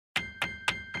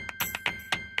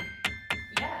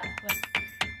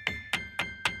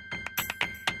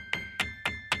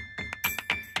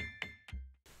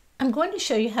I'm going to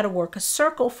show you how to work a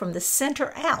circle from the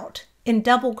center out in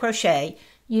double crochet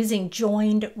using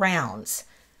joined rounds.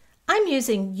 I'm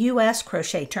using US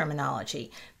crochet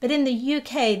terminology, but in the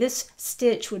UK this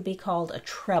stitch would be called a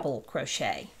treble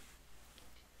crochet.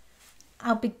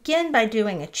 I'll begin by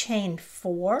doing a chain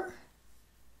 4.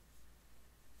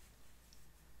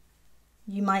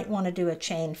 You might want to do a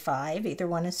chain 5, either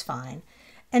one is fine.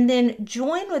 And then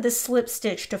join with a slip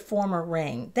stitch to form a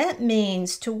ring. That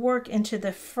means to work into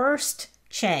the first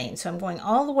chain. So I'm going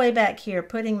all the way back here,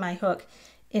 putting my hook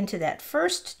into that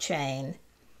first chain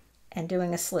and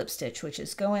doing a slip stitch, which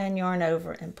is go in, yarn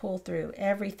over, and pull through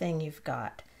everything you've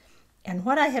got. And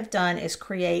what I have done is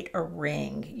create a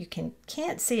ring. You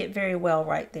can't see it very well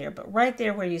right there, but right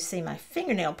there where you see my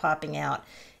fingernail popping out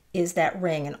is that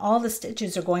ring, and all the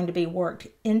stitches are going to be worked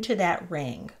into that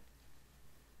ring.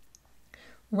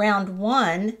 Round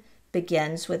 1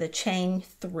 begins with a chain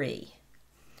 3.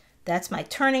 That's my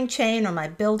turning chain or my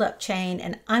build-up chain,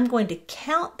 and I'm going to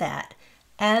count that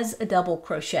as a double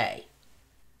crochet.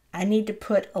 I need to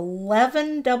put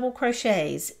 11 double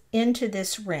crochets into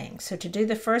this ring. So to do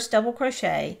the first double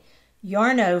crochet,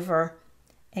 yarn over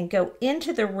and go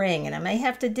into the ring, and I may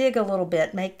have to dig a little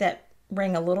bit, make that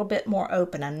ring a little bit more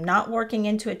open. I'm not working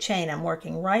into a chain, I'm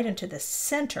working right into the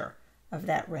center of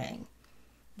that ring.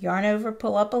 Yarn over,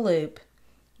 pull up a loop,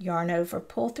 yarn over,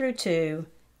 pull through 2,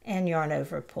 and yarn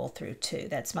over, pull through 2.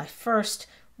 That's my first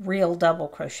real double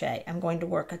crochet. I'm going to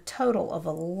work a total of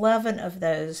 11 of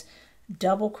those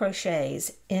double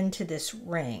crochets into this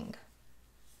ring.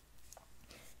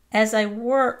 As I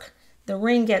work, the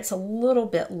ring gets a little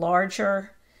bit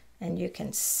larger, and you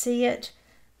can see it,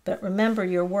 but remember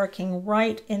you're working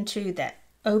right into that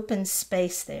open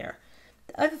space there.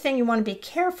 The other thing you want to be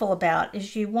careful about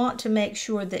is you want to make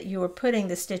sure that you are putting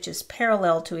the stitches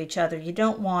parallel to each other. You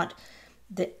don't want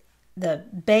the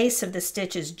base of the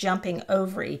stitches jumping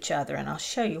over each other, and I'll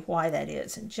show you why that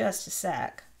is in just a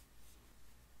sec.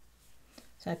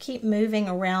 So I keep moving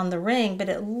around the ring, but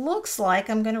it looks like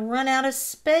I'm going to run out of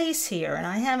space here, and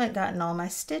I haven't gotten all my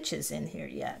stitches in here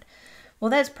yet.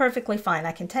 Well, that's perfectly fine.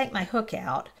 I can take my hook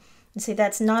out, and see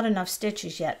that's not enough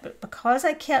stitches yet, but because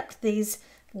I kept these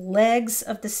legs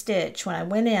of the stitch, when I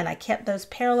went in, I kept those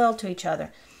parallel to each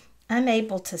other, I'm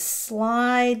able to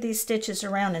slide these stitches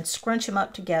around and scrunch them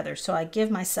up together, so I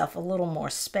give myself a little more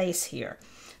space here.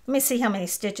 Let me see how many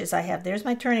stitches I have. There's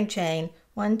my turning chain.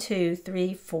 1, 2,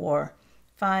 3, 4,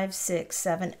 5, 6,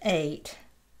 7, 8.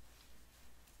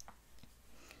 I'm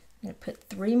going to put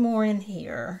 3 more in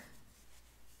here.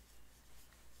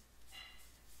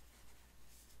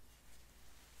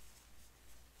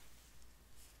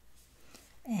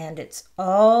 And it's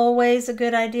always a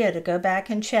good idea to go back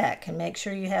and check and make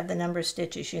sure you have the number of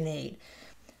stitches you need.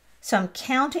 So I'm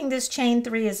counting this chain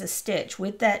 3 as a stitch.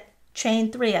 With that chain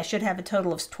 3, I should have a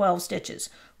total of 12 stitches.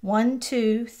 1,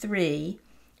 2, 3,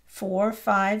 4,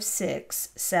 5, 6,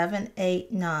 7,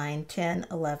 8, 9, 10,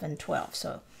 11, 12.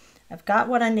 So I've got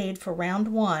what I need for round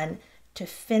 1. To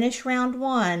finish round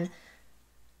 1,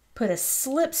 put a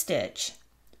slip stitch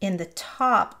in the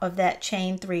top of that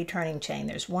chain 3 turning chain.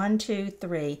 There's 1, 2,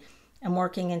 3. I'm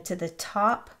working into the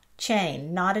top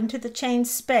chain, not into the chain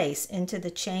space, into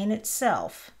the chain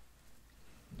itself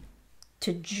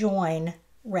to join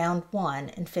round 1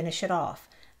 and finish it off.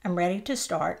 I'm ready to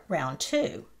start round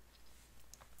 2.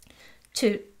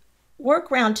 To work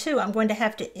round 2, I'm going to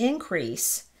have to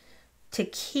increase to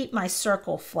keep my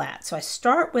circle flat. So I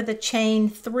start with a chain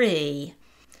 3.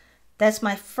 That's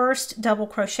my first double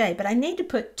crochet, but I need to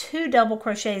put 2 double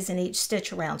crochets in each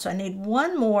stitch around. So I need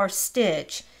 1 more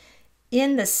stitch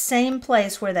in the same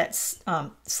place where that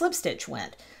slip stitch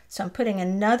went. So I'm putting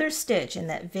another stitch in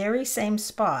that very same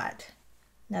spot,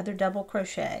 another double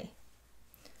crochet.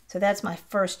 So that's my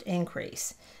first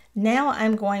increase. Now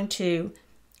I'm going to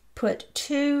put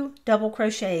 2 double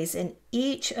crochets in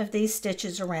each of these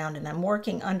stitches around, and I'm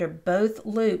working under both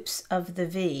loops of the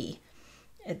V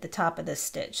at the top of this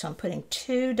stitch. So I'm putting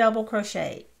 2 double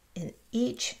crochet in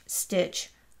each stitch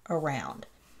around.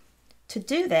 To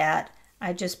do that,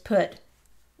 I just put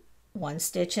 1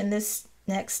 stitch in this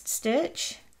next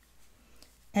stitch,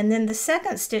 and then the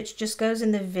second stitch just goes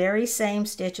in the very same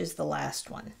stitch as the last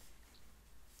one.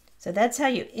 So that's how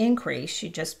you increase. You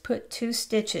just put 2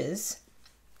 stitches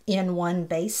in 1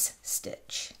 base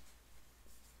stitch.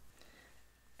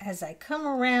 As I come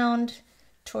around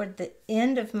toward the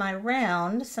end of my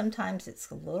round, sometimes it's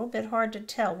a little bit hard to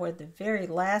tell where the very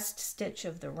last stitch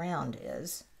of the round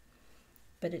is,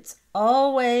 but it's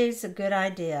always a good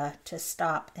idea to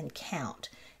stop and count.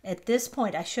 At this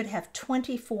point I should have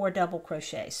 24 double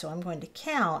crochets, so I'm going to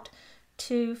count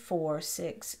 2, 4,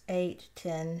 6, 8,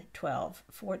 10, 12,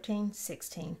 14,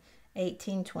 16,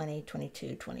 18, 20,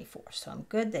 22, 24. So I'm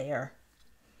good there.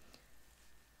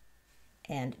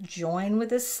 And join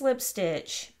with a slip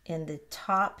stitch in the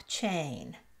top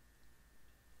chain.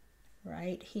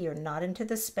 Right here, not into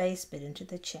the space, but into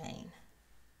the chain.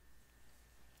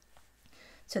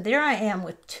 So there I am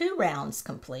with 2 rounds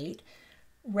complete.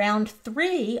 Round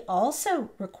 3 also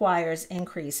requires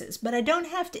increases, but I don't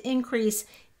have to increase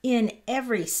in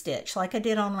every stitch like I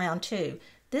did on round 2.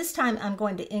 This time I'm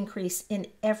going to increase in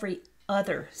every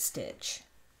other stitch.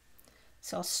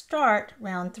 So I'll start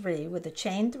round 3 with a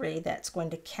chain 3. That's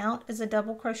going to count as a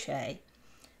double crochet.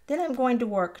 Then I'm going to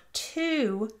work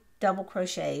 2 double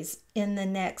crochets in the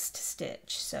next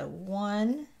stitch. So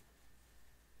 1,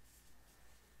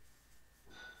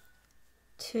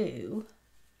 2,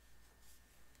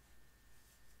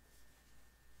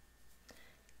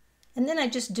 and then I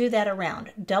just do that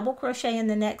around. Double crochet in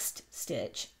the next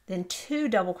stitch, then 2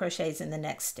 double crochets in the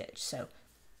next stitch. So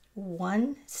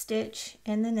 1 stitch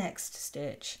in the next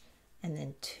stitch, and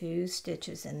then 2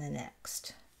 stitches in the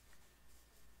next.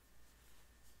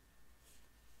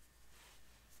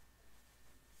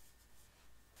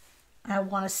 I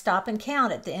want to stop and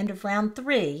count at the end of round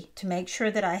 3 to make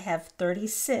sure that I have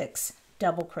 36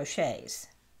 double crochets.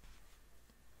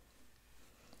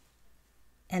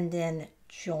 And then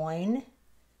join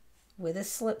with a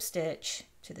slip stitch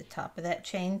to the top of that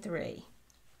chain 3.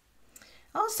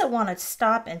 I also want to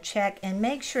stop and check and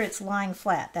make sure it's lying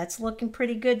flat. That's looking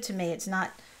pretty good to me. It's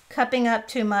not cupping up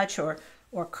too much or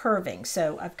curving.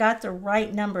 So I've got the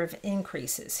right number of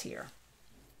increases here.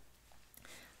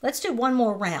 Let's do one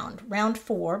more round. Round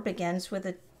 4 begins with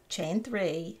a chain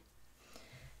 3.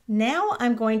 Now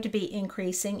I'm going to be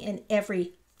increasing in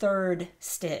every 3rd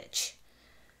stitch.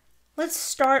 Let's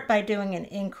start by doing an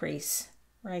increase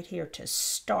right here to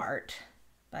start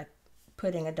by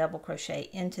putting a double crochet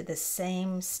into the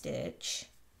same stitch,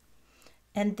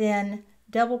 and then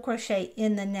double crochet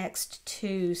in the next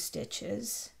 2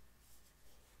 stitches.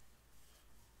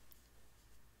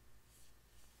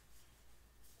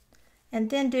 And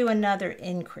then do another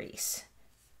increase.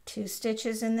 2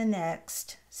 stitches in the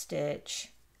next stitch.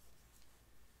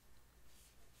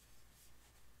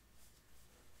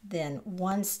 Then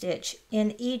 1 stitch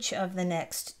in each of the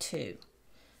next 2.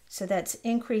 So that's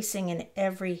increasing in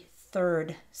every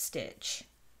 3rd stitch.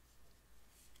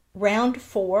 Round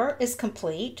 4 is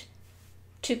complete.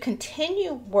 To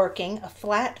continue working a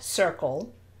flat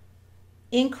circle,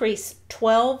 increase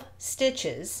 12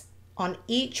 stitches on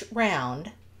each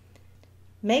round.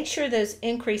 Make sure those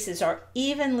increases are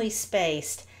evenly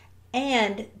spaced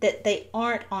and that they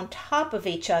aren't on top of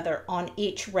each other on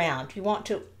each round. You want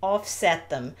to offset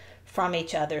them from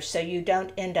each other so you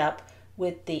don't end up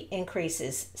with the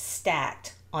increases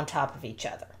stacked on top of each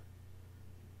other.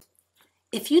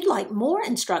 If you'd like more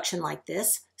instruction like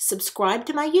this, subscribe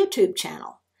to my YouTube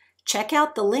channel. Check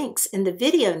out the links in the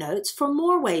video notes for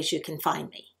more ways you can find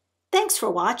me. Thanks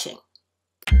for watching.